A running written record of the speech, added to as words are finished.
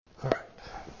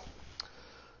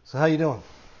So how you doing?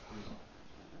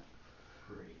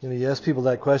 You ask people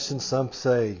that question, some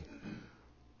say,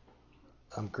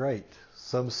 I'm great.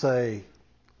 Some say,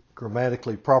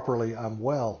 grammatically properly, I'm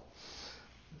well.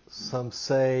 Some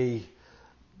say,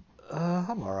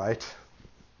 I'm all right.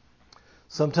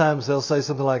 Sometimes they'll say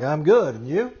something like, I'm good, and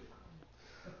you?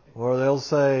 Or they'll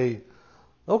say,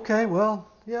 okay, well,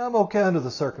 yeah, I'm okay under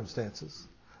the circumstances.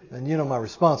 And you know my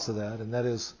response to that, and that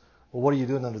is, well, what are you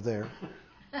doing under there?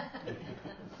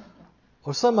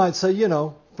 Or some might say,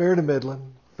 fair to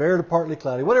middling, fair to partly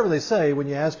cloudy. Whatever they say, when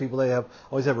you ask people, they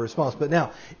always have a response. But now,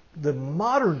 the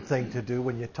modern thing to do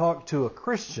when you talk to a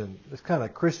Christian, it's kind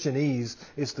of Christianese,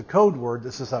 it's the code word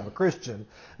that says I'm a Christian,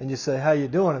 and you say, how you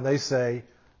doing? And they say,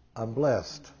 I'm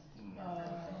blessed.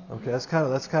 Okay, that's kind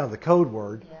of the code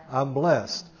word. I'm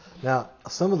blessed. Now,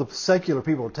 some of the secular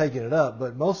people are taking it up,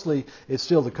 but mostly it's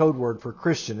still the code word for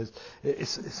Christian.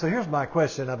 So here's my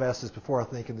question. I've asked this before, I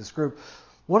think, in this group.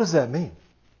 What does that mean?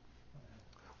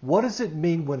 What does it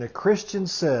mean when a Christian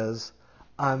says,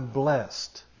 I'm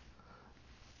blessed?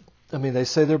 I mean, they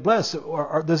say they're blessed.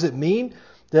 Or does it mean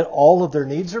that all of their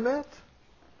needs are met?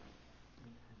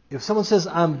 If someone says,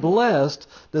 I'm blessed,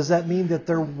 does that mean that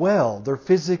they're well? They're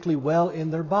physically well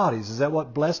in their bodies. Is that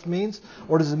what blessed means?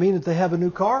 Or does it mean that they have a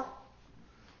new car?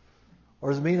 Or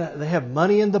does it mean that they have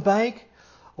money in the bank?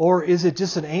 Or is it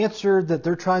just an answer that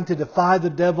they're trying to defy the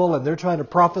devil and they're trying to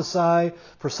prophesy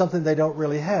for something they don't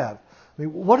really have? I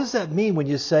mean, what does that mean when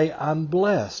you say, I'm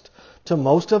blessed? To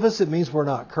most of us, it means we're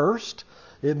not cursed.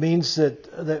 It means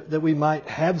that we might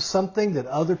have something that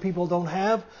other people don't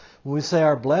have. When we say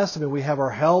are blessed, I mean, we have our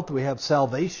health, we have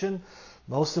salvation.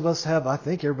 Most of us have, I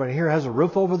think everybody here has a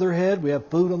roof over their head. We have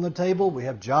food on the table. We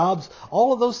have jobs.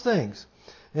 All of those things.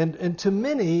 And to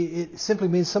many, it simply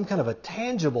means some kind of a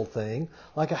tangible thing,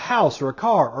 like a house or a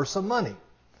car or some money.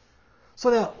 So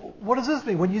now, what does this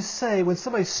mean? When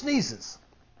somebody sneezes,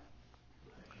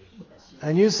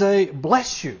 and you say,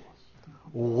 bless you,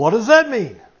 what does that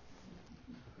mean?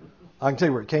 I can tell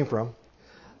you where it came from.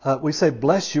 We say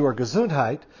bless you or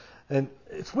Gesundheit, and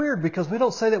it's weird because we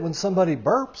don't say that when somebody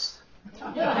burps.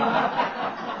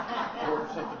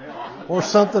 Or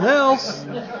something else.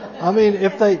 I mean,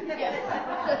 if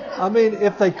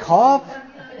they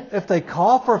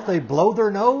cough or if they blow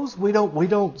their nose, we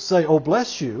don't say, oh,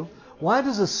 bless you. Why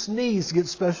does a sneeze get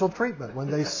special treatment?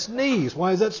 When they sneeze,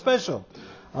 why is that special?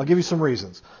 I'll give you some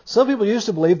reasons. Some people used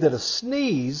to believe that a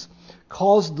sneeze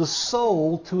caused the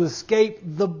soul to escape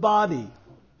the body.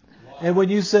 And when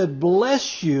you said,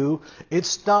 bless you, it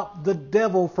stopped the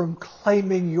devil from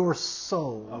claiming your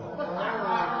soul.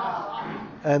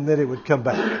 And then it would come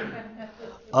back.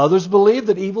 Others believed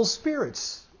that evil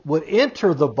spirits would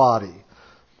enter the body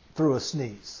through a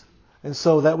sneeze. And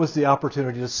so that was the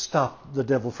opportunity to stop the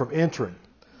devil from entering.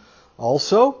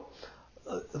 Also,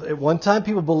 at one time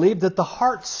people believed that the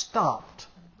heart stopped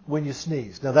when you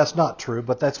sneezed. Now that's not true,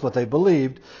 but that's what they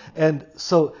believed. And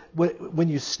so when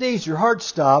you sneezed, your heart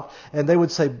stopped, and they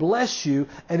would say, bless you,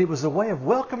 and it was a way of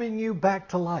welcoming you back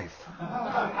to life.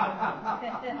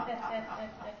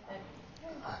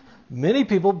 Many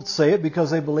people say it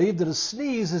because they believe that a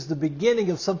sneeze is the beginning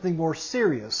of something more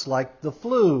serious, like the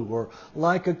flu or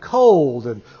like a cold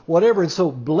and whatever. And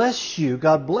so bless you,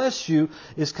 God bless you,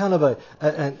 is kind of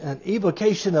an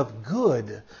evocation of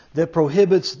good that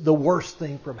prohibits the worst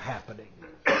thing from happening.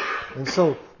 And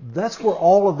so that's where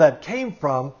all of that came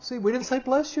from. See, we didn't say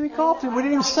bless you, he coughed, and we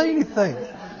didn't even say anything.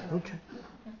 Okay.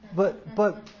 But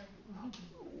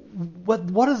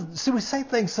what is? See, we say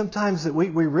things sometimes that we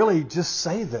really just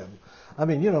say them. I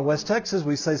mean, in West Texas,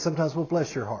 we say sometimes, well,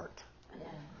 bless your heart.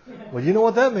 Well, you know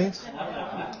what that means?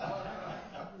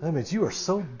 That means you are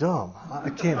so dumb. I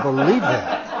can't believe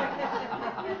that.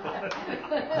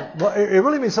 Well, it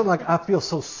really means something like, I feel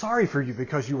so sorry for you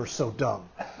because you are so dumb.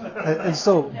 And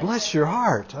so, bless your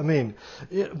heart. I mean,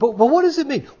 but what does it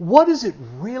mean? What does it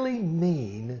really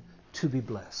mean to be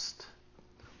blessed?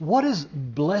 What does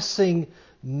blessing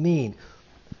mean?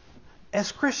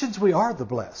 As Christians, we are the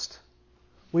blessed.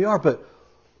 We are, but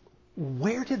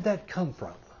where did that come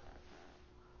from?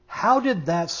 How did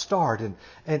that start?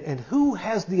 And who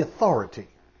has the authority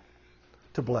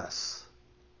to bless?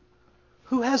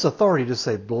 Who has authority to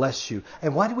say, bless you?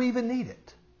 And why do we even need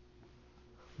it?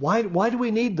 Why do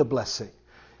we need the blessing?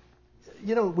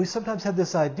 We sometimes have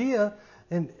this idea,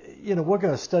 and we're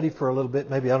going to study for a little bit,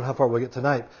 maybe I don't know how far we'll get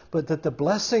tonight, but that the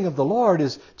blessing of the Lord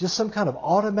is just some kind of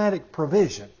automatic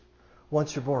provision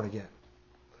once you're born again.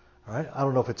 All right? I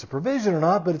don't know if it's a provision or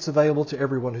not, but it's available to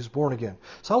everyone who's born again.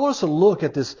 So I want us to look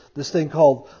at this thing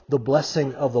called the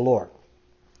blessing of the Lord.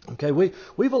 Okay,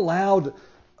 we've allowed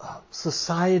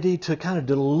society to kind of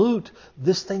dilute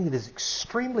this thing that is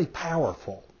extremely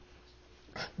powerful.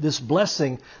 This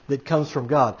blessing that comes from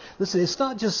God. Listen, it's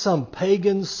not just some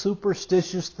pagan,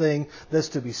 superstitious thing that's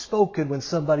to be spoken when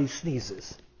somebody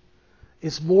sneezes.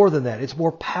 It's more than that. It's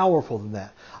more powerful than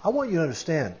that. I want you to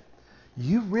understand,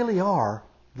 you really are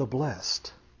the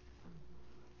blessed.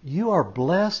 You are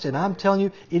blessed, and I'm telling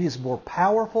you, it is more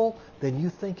powerful than you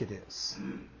think it is.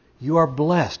 You are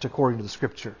blessed according to the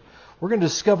Scripture. We're going to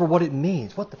discover what it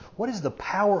means. What is the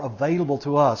power available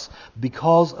to us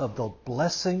because of the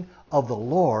blessing of the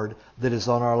Lord that is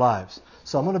on our lives.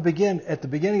 So I'm going to begin, at the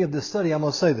beginning of this study, I'm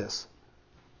going to say this.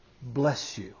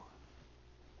 Bless you.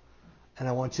 And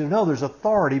I want you to know there's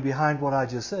authority behind what I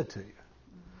just said to you.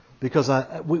 Because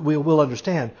we will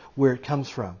understand where it comes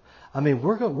from. I mean, I'm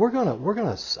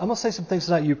going to say some things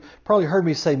tonight. You've probably heard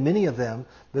me say many of them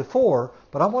before,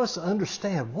 but I want us to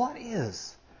understand what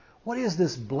is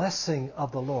this blessing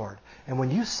of the Lord. And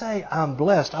when you say, I'm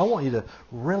blessed, I want you to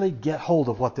really get hold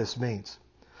of what this means.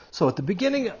 So at the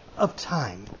beginning of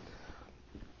time,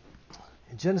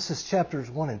 in Genesis chapters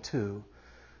 1 and 2,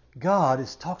 God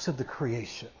talks of the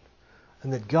creation.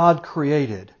 And that God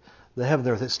created the heaven and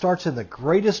the earth. It starts in the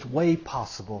greatest way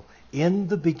possible. In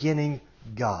the beginning,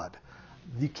 God.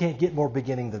 You can't get more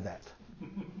beginning than that.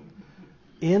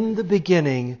 In the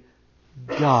beginning,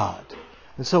 God.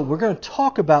 And so we're going to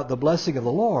talk about the blessing of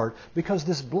the Lord because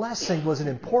this blessing was an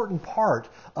important part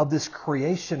of this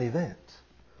creation event.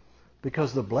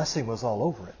 Because the blessing was all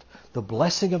over it. The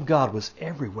blessing of God was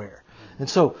everywhere. And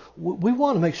so we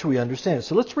want to make sure we understand it.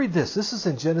 So let's read this. This is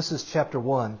in Genesis chapter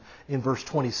 1 in verse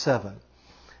 27.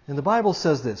 And the Bible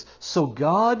says this. So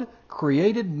God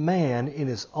created man in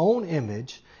His own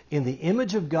image. In the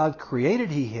image of God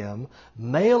created He him.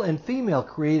 Male and female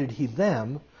created He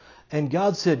them. And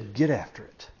God said, get after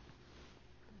it.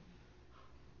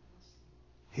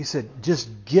 He said, just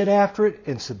get after it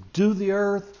and subdue the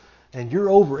earth. And you're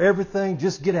over everything.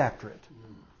 Just get after it.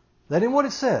 That ain't what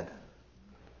it said.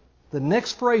 The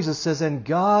next phrase it says, and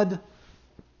God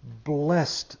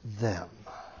blessed them.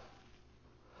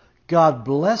 God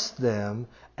blessed them,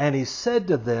 and He said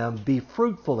to them, be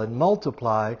fruitful and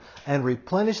multiply, and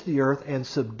replenish the earth, and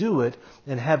subdue it,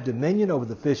 and have dominion over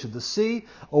the fish of the sea,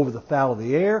 over the fowl of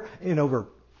the air, and over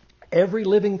every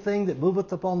living thing that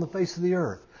moveth upon the face of the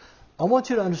earth. I want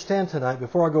you to understand tonight,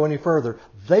 before I go any further,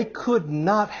 they could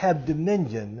not have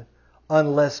dominion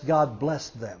unless God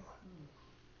blessed them.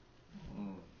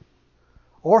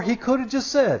 Or He could have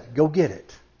just said, go get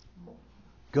it.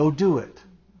 Go do it.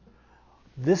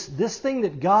 This thing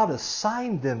that God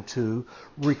assigned them to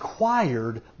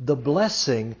required the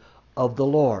blessing of the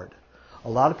Lord. A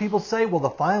lot of people say, well, the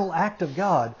final act of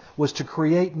God was to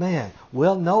create man.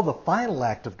 Well, no, the final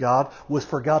act of God was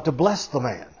for God to bless the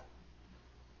man.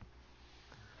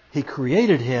 He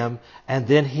created him, and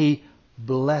then He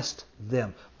blessed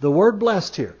them. The word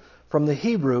blessed here from the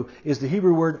Hebrew is the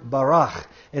Hebrew word barach,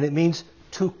 and it means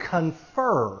to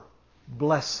confer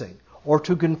blessing, or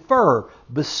to confer,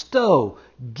 bestow,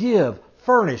 give,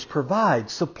 furnish, provide,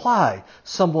 supply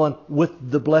someone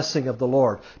with the blessing of the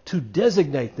Lord. To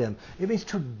designate them. It means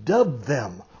to dub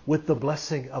them with the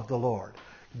blessing of the Lord.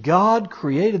 God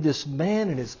created this man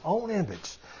in His own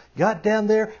image. Got down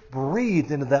there,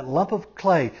 breathed into that lump of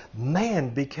clay. Man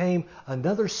became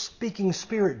another speaking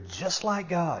spirit just like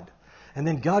God. And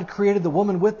then God created the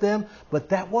woman with them. But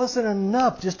that wasn't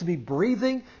enough just to be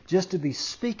breathing, just to be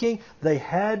speaking. They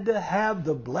had to have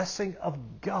the blessing of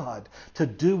God to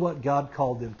do what God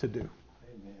called them to do.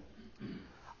 Amen.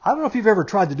 I don't know if you've ever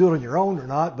tried to do it on your own or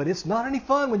not, but it's not any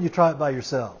fun when you try it by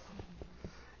yourself.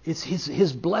 It's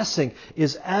His blessing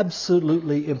is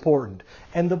absolutely important.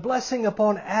 And the blessing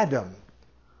upon Adam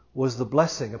was the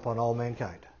blessing upon all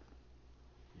mankind.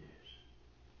 Yes.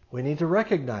 We need to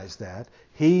recognize that.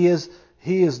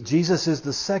 Jesus is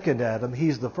the second Adam.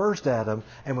 He's the first Adam.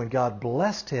 And when God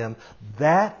blessed him,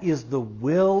 that is the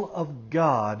will of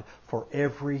God for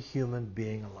every human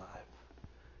being alive.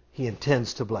 He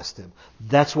intends to bless them.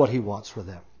 That's what He wants for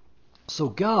them. So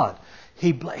God,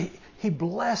 He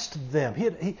blessed them.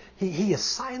 He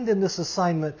assigned them this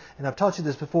assignment, and I've taught you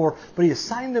this before, but He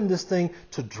assigned them this thing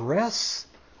to dress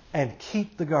and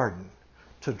keep the garden.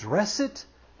 To dress it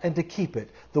and to keep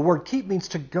it. The word keep means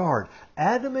to guard.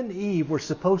 Adam and Eve were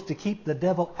supposed to keep the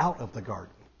devil out of the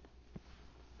garden.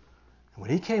 When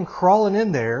he came crawling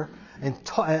in there and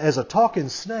as a talking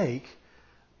snake,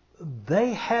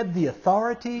 they had the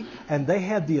authority and they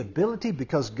had the ability,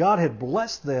 because God had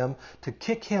blessed them, to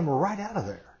kick him right out of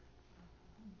there.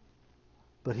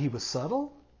 But he was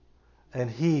subtle,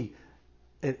 and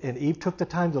Eve took the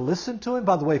time to listen to him.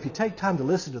 By the way, if you take time to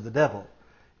listen to the devil,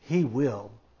 he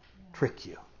will trick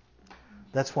you.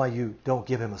 That's why you don't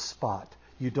give him a spot.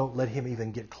 You don't let him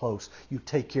even get close. You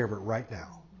take care of it right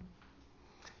now.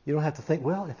 You don't have to think,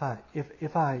 well,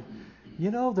 if I,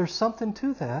 there's something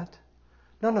to that.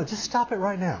 No, just stop it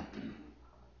right now.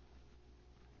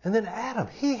 And then Adam,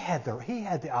 he had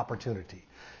the opportunity.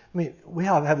 I mean, we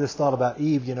have this thought about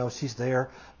Eve, she's there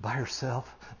by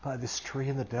herself by this tree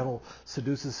and the devil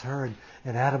seduces her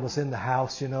and Adam was in the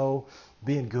house,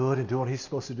 being good and doing what he's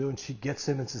supposed to do, and she gets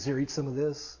him and says, here, eat some of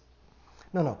this.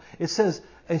 No. It says,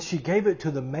 and she gave it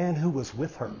to the man who was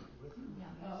with her.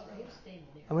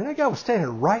 I mean, that guy was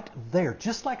standing right there,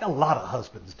 just like a lot of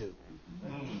husbands do.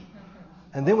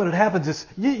 And then when it happens, it's,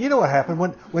 you know what happened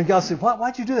when God said,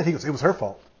 why'd you do that? He goes, it was her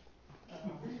fault.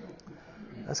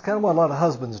 That's kind of what a lot of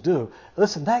husbands do.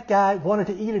 Listen, that guy wanted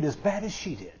to eat it as bad as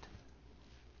she did.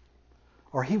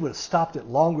 Or he would have stopped it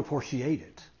long before she ate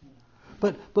it.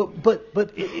 But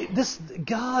this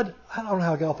God, I don't know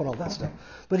how I got off on all that stuff,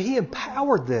 but he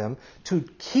empowered them to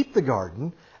keep the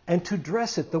garden and to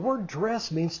dress it. The word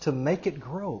dress means to make it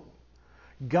grow.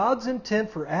 God's intent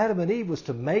for Adam and Eve was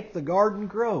to make the garden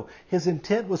grow. His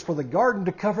intent was for the garden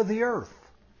to cover the earth.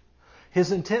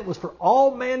 His intent was for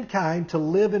all mankind to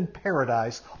live in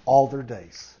paradise all their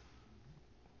days.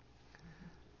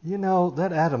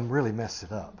 That Adam really messed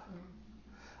it up.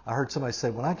 I heard somebody say,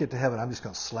 when I get to heaven, I'm just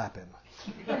going to slap him.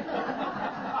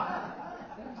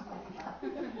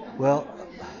 Well,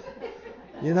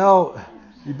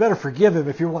 you better forgive him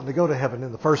if you're wanting to go to heaven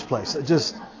in the first place.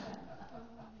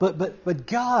 But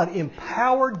God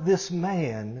empowered this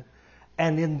man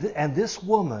and this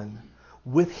woman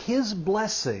with His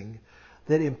blessing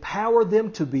that empowered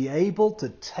them to be able to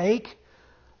take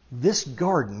this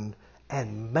garden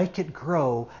and make it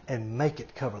grow and make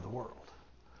it cover the world.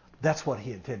 That's what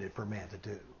He intended for man to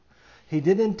do. He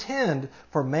didn't intend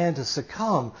for man to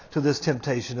succumb to this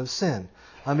temptation of sin.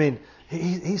 I mean,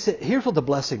 he said, here's what the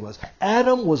blessing was.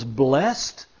 Adam was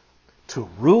blessed to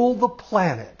rule the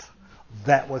planet.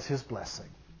 That was his blessing.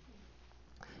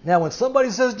 Now, when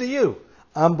somebody says to you,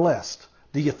 I'm blessed,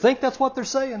 do you think that's what they're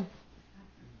saying?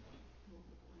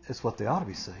 It's what they ought to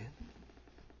be saying.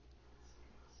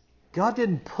 God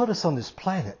didn't put us on this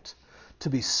planet to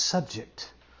be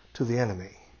subject to the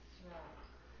enemy.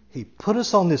 He put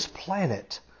us on this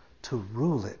planet to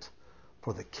rule it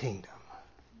for the kingdom.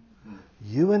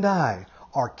 You and I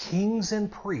are kings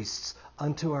and priests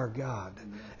unto our God.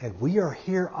 And we are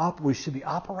here, we should be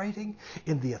operating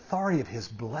in the authority of His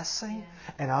blessing.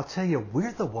 And I'll tell you,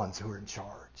 we're the ones who are in charge.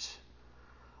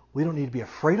 We don't need to be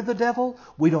afraid of the devil.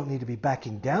 We don't need to be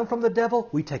backing down from the devil.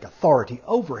 We take authority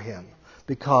over him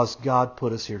because God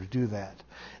put us here to do that.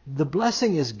 The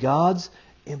blessing is God's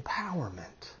empowerment.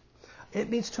 It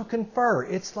means to confer.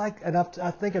 It's like, and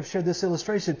I think I've shared this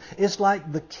illustration, it's like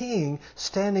the king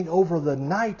standing over the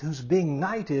knight who's being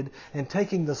knighted and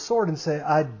taking the sword and saying,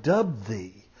 I dub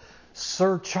thee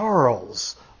Sir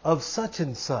Charles of such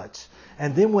and such.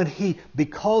 And then when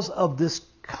because of this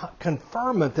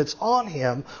conferment that's on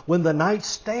him, when the knight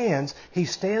stands, he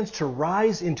stands to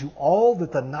rise into all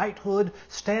that the knighthood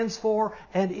stands for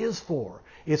and is for.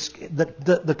 It's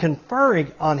the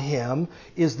conferring on him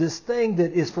is this thing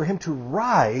that is for him to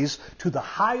rise to the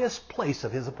highest place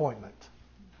of his appointment.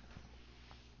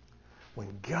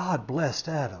 When God blessed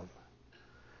Adam,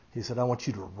 He said, I want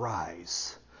you to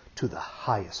rise to the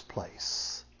highest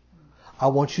place. I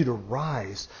want you to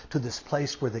rise to this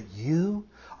place where that you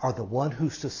are the one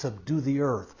who's to subdue the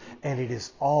earth. And it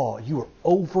is you are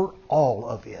over all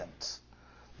of it.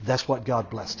 That's what God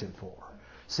blessed him for.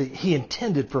 See, He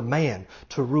intended for man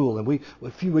to rule. And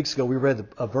a few weeks ago we read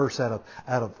a verse out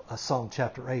of Psalm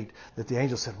chapter 8 that the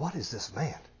angel said, what is this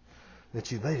man?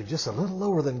 That you made him just a little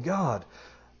lower than God.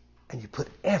 And you put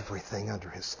everything under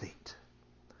his feet.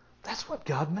 That's what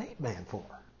God made man for.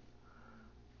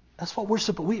 That's what we're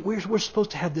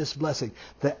supposed to have this blessing.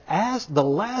 The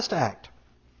last act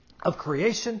of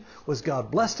creation was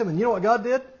God blessed him. And you know what God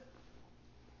did?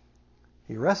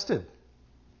 He rested.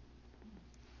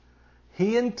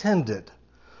 He intended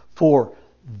for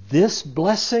this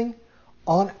blessing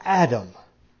on Adam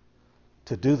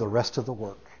to do the rest of the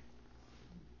work.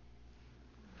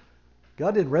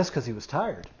 God didn't rest because He was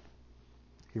tired.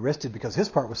 He rested because His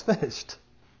part was finished.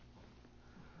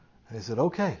 And He said,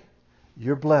 okay,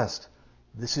 you're blessed.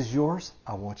 This is yours.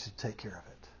 I want you to take care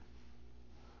of it.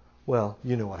 Well,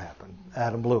 you know what happened.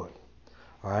 Adam blew it.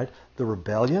 All right. The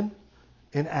rebellion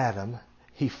in Adam,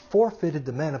 he forfeited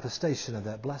the manifestation of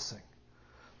that blessing.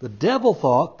 The devil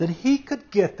thought that he could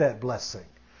get that blessing.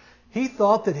 He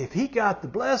thought that if he got the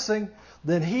blessing,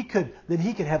 then he could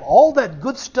have all that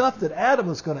good stuff that Adam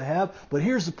was going to have. But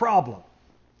here's the problem.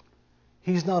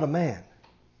 He's not a man.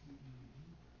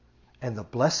 And the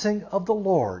blessing of the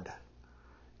Lord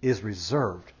is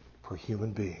reserved for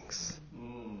human beings.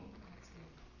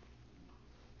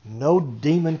 No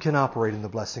demon can operate in the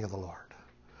blessing of the Lord.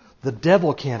 The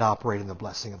devil can't operate in the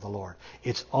blessing of the Lord.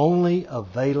 It's only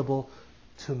available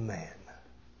to man.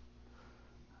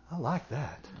 I like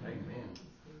that. Amen.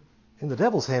 In the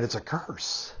devil's hand, it's a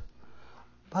curse.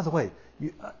 By the way,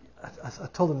 I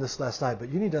told him this last night, but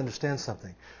you need to understand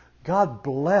something. God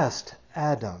blessed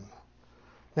Adam.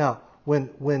 Now,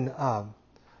 when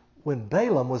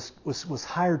Balaam was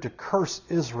hired to curse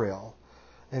Israel,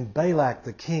 and Balak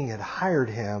the king had hired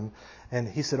him, and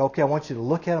he said, okay, I want you to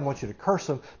look at him, I want you to curse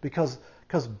him, because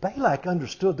Balak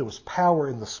understood there was power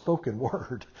in the spoken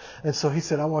word. And so he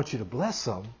said, I want you to bless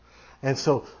them. And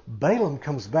so Balaam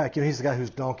comes back. He's the guy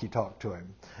whose donkey talked to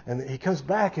him. And he comes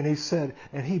back and he said,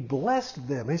 and he blessed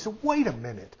them. And he said, wait a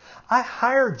minute. I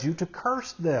hired you to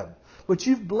curse them, but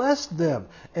you've blessed them.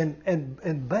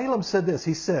 And Balaam said this.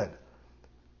 He said,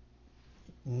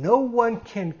 no one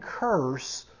can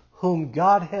curse whom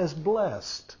God has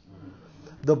blessed.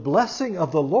 The blessing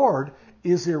of the Lord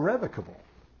is irrevocable.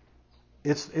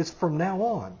 It's from now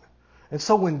on. And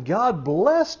so when God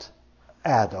blessed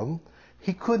Adam,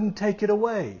 He couldn't take it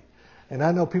away. And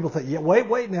I know people think, yeah, wait.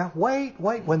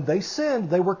 When they sinned,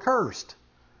 they were cursed.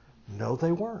 No,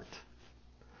 they weren't.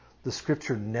 The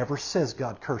Scripture never says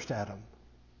God cursed Adam.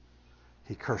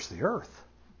 He cursed the earth.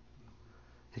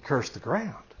 He cursed the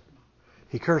ground.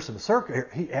 He cursed the circle.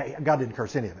 God didn't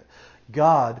curse any of it.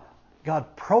 God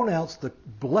pronounced the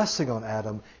blessing on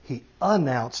Adam. He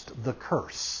announced the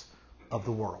curse of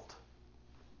the world.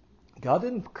 God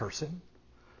didn't curse him.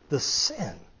 The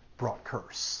sin brought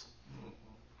curse.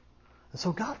 And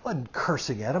so God wasn't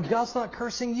cursing Adam. God's not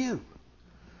cursing you.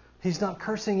 He's not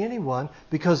cursing anyone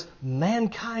because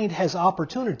mankind has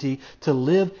opportunity to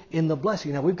live in the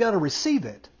blessing. Now, we've got to receive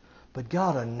it. But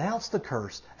God announced the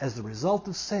curse as the result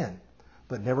of sin,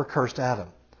 but never cursed Adam.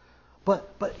 But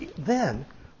then,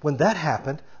 when that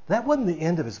happened, that wasn't the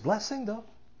end of His blessing, though.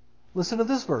 Listen to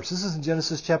this verse. This is in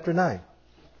Genesis chapter 9.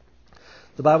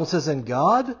 The Bible says, and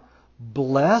God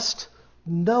blessed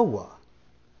Noah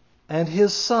and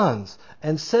his sons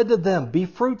and said to them, be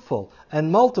fruitful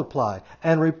and multiply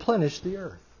and replenish the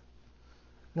earth.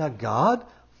 Now God,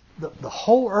 the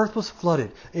whole earth was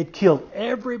flooded. It killed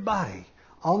everybody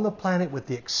on the planet with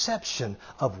the exception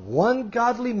of one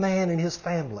godly man and his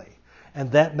family.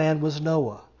 And that man was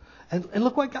Noah. And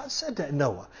look what God said to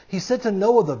Noah. He said to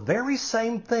Noah the very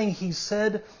same thing He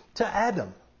said to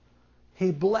Adam.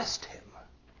 He blessed him.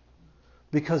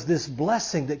 Because this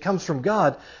blessing that comes from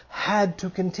God had to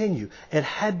continue. It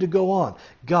had to go on.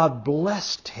 God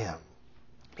blessed him.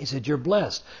 He said, you're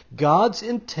blessed. God's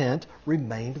intent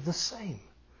remained the same.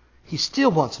 He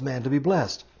still wants man to be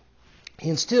blessed.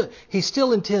 He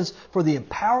still intends for the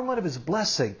empowerment of His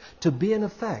blessing to be in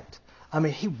effect. I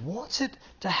mean, He wants it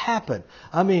to happen.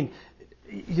 I mean,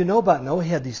 you know about Noah.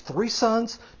 He had these 3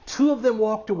 sons. 2 of them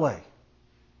walked away.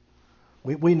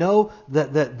 We know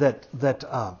that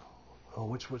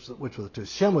which were the 2?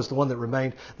 Shem was the one that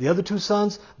remained. The other 2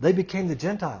 sons, they became the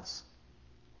Gentiles.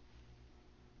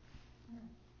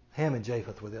 Ham and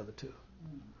Japheth were the other 2.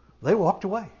 They walked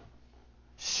away.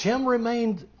 Shem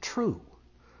remained true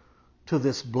to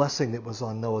this blessing that was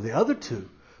on Noah. The other 2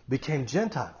 became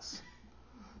Gentiles.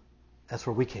 That's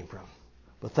where we came from.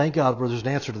 But thank God there's an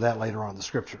answer to that later on in the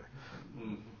Scripture.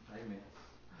 Amen.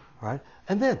 All right?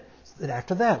 And then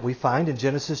after that, we find in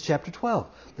Genesis chapter 12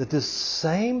 that this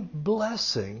same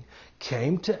blessing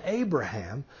came to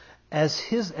Abraham as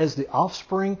the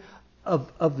offspring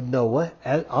of Noah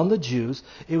on the Jews.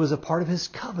 It was a part of his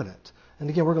covenant. And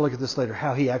again, we're going to look at this later,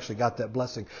 how he actually got that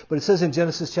blessing. But it says in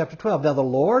Genesis chapter 12, now the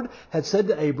Lord had said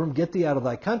to Abram, get thee out of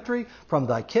thy country, from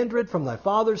thy kindred, from thy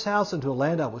father's house, into a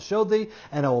land I will show thee,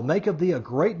 and I will make of thee a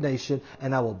great nation,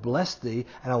 and I will bless thee,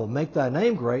 and I will make thy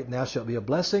name great, and thou shalt be a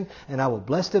blessing, and I will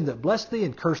bless them that bless thee,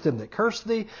 and curse them that curse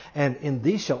thee, and in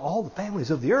thee shall all the families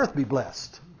of the earth be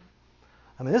blessed.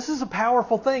 I mean, this is a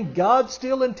powerful thing. God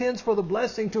still intends for the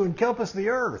blessing to encompass the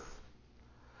earth.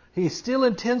 He still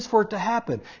intends for it to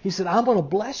happen. He said, I'm going to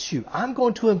bless you. I'm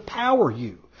going to empower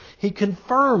you. He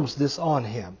confirms this on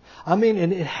him. I mean,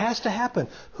 and it has to happen.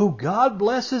 Who God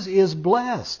blesses is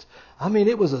blessed. I mean,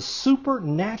 it was a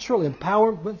supernatural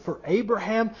empowerment for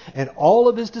Abraham and all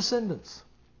of his descendants.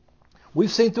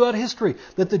 We've seen throughout history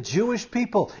that the Jewish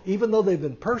people, even though they've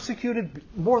been persecuted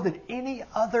more than any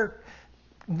other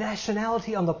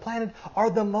nationality on the planet, are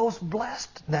the most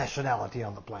blessed nationality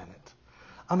on the planet.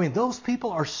 I mean, those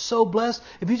people are so blessed.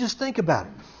 If you just think about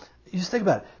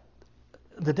it.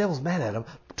 The devil's mad at them.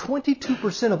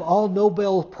 22% of all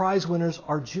Nobel Prize winners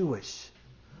are Jewish.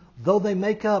 Though they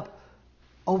make up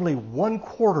only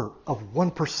 1/4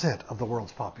 of the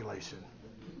world's population.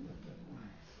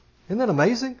 Isn't that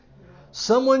amazing?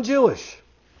 Someone Jewish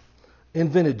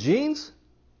invented jeans,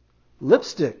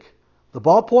 lipstick, the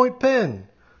ballpoint pen,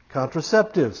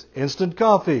 contraceptives, instant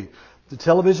coffee, the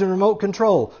television remote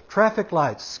control, traffic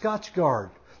lights, Scotch Guard,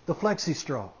 the Flexi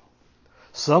Straw.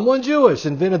 Someone Jewish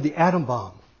invented the atom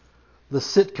bomb, the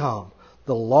sitcom,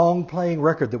 the long playing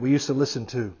record that we used to listen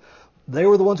to. They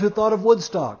were the ones who thought of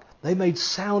Woodstock. They made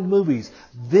sound movies,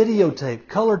 videotape,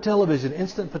 color television,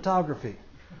 instant photography.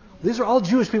 These are all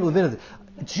Jewish people who invented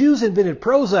it. Jews invented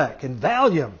Prozac and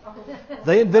Valium.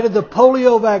 They invented the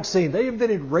polio vaccine. They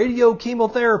invented radio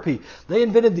chemotherapy. They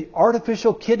invented the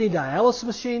artificial kidney dialysis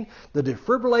machine, the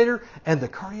defibrillator, and the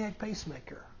cardiac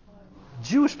pacemaker.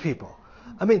 Jewish people.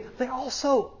 I mean, they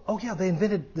also, they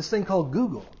invented this thing called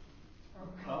Google.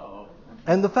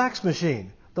 And the fax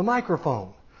machine, the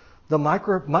microphone, the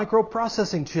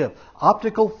microprocessing chip,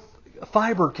 optical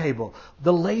fiber cable,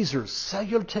 the lasers,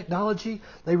 cellular technology,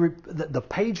 the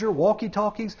pager,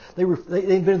 walkie-talkies. They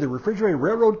invented the refrigerated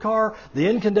railroad car, the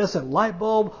incandescent light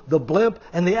bulb, the blimp,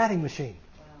 and the adding machine.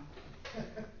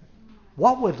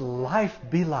 What would life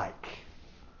be like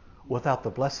without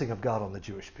the blessing of God on the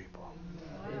Jewish people?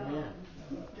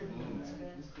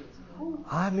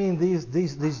 I mean, these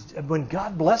when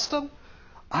God blessed them,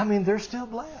 I mean, they're still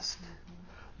blessed.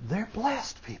 They're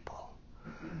blessed people.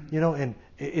 You know,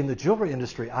 in the jewelry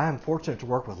industry, I am fortunate to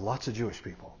work with lots of Jewish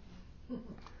people.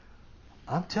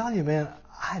 I'm telling you, man,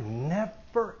 I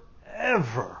never,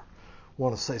 ever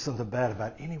want to say something bad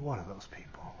about any one of those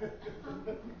people.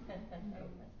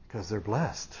 Because they're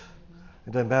blessed.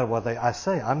 It doesn't matter what I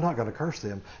say. I'm not going to curse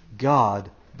them.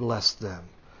 God bless them.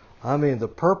 I mean, the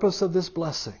purpose of this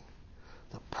blessing,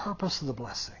 the purpose of the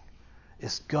blessing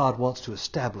is God wants to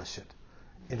establish it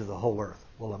into the whole earth.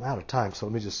 Well, I'm out of time, so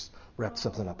let me just wrap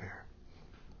something up here.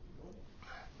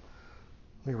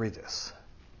 Let me read this.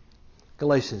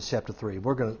 Galatians chapter 3.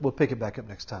 We'll pick it back up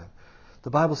next time.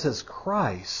 The Bible says,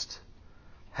 Christ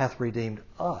hath redeemed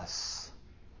us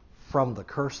from the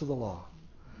curse of the law,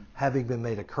 having been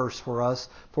made a curse for us,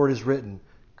 for it is written,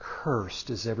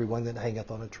 cursed is everyone that hangeth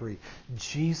on a tree.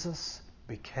 Jesus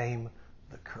became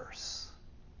the curse.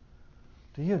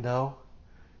 Do you know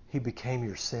He became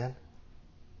your sin?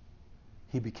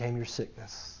 He became your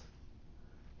sickness.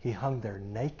 He hung there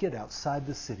naked outside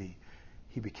the city.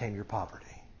 He became your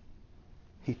poverty.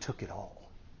 He took it all.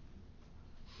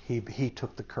 He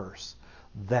took the curse.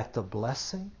 That the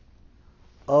blessing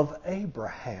of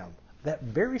Abraham, that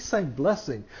very same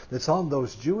blessing that's on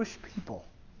those Jewish people,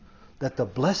 that the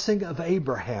blessing of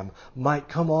Abraham might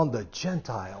come on the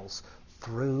Gentiles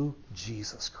through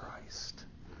Jesus Christ.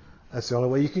 That's the only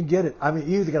way you can get it. I mean,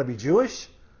 you either got to be Jewish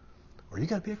or you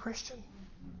got to be a Christian.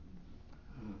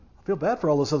 I feel bad for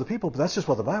all those other people, but that's just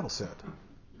what the Bible said.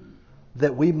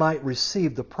 That we might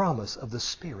receive the promise of the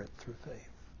Spirit through faith.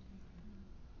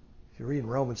 If you read in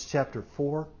Romans chapter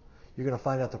 4, you're going to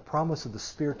find out the promise of the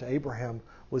Spirit to Abraham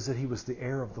was that he was the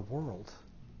heir of the world.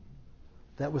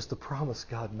 That was the promise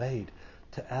God made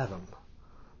to Adam.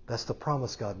 That's the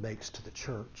promise God makes to the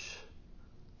church.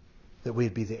 That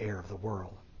we'd be the heir of the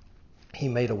world. He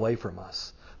made a way from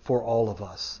us, for all of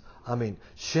us. I mean,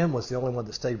 Shem was the only one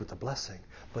that stayed with the blessing.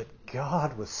 But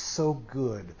God was so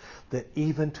good that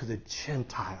even to the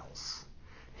Gentiles,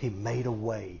 He made a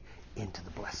way into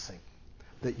the blessing.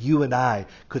 That you and I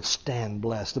could stand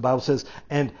blessed. The Bible says,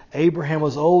 and Abraham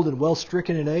was old and well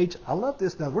stricken in age. I love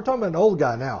this now. We're talking about an old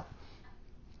guy now.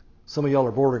 Some of y'all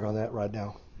are bordering on that right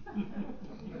now.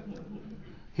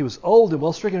 He was old and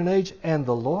well stricken in age, and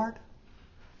the Lord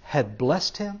had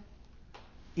blessed him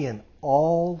in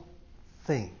all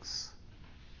things.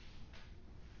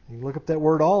 You can look up that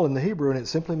word all in the Hebrew, and it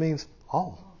simply means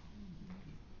all.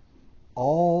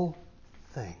 All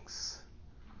things.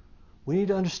 We need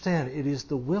to understand it is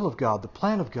the will of God, the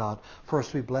plan of God, for us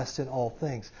to be blessed in all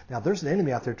things. Now, there's an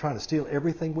enemy out there trying to steal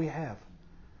everything we have.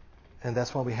 And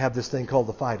that's why we have this thing called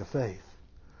the fight of faith.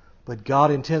 But God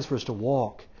intends for us to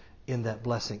walk in that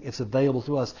blessing. It's available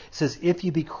to us. It says, if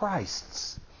you be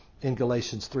Christ's, in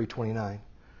Galatians 3:29,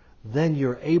 then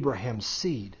you're Abraham's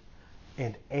seed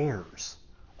and heirs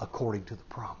according to the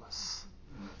promise.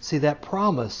 See, that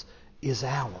promise is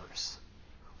ours.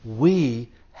 We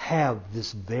have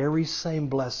this very same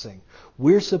blessing.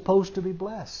 We're supposed to be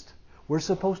blessed. We're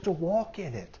supposed to walk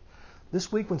in it.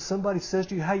 This week when somebody says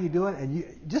to you, how you doing? And you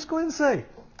just go ahead and say,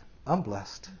 I'm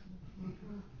blessed.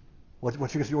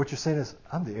 What you're saying is,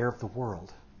 I'm the heir of the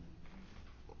world.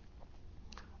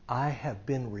 I have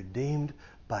been redeemed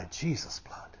by Jesus'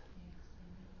 blood.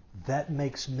 That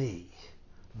makes me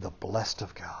the blessed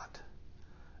of God.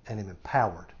 And am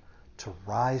empowered to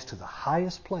rise to the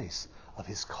highest place of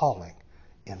His calling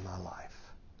in my life.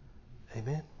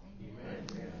 Amen?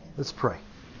 Amen. Let's pray.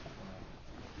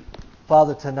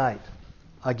 Father, tonight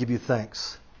I give you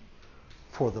thanks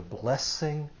for the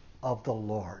blessing of the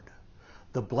Lord.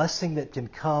 The blessing that can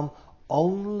come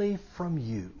only from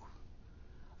you.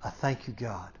 I thank you,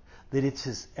 God, that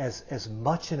it's as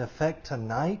much in effect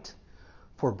tonight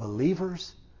for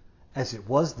believers as it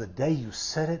was the day you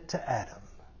said it to Adam.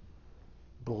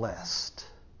 Blessed.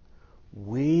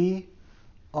 We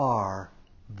are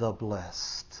the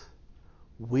blessed.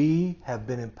 We have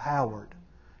been empowered,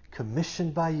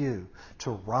 commissioned by you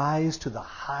to rise to the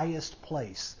highest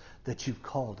place that you've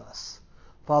called us.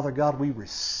 Father God, we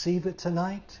receive it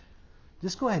tonight.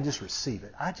 Just go ahead and just receive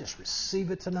it. I just receive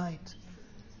it tonight.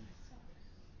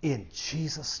 In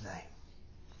Jesus' name.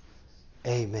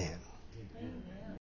 Amen. Amen.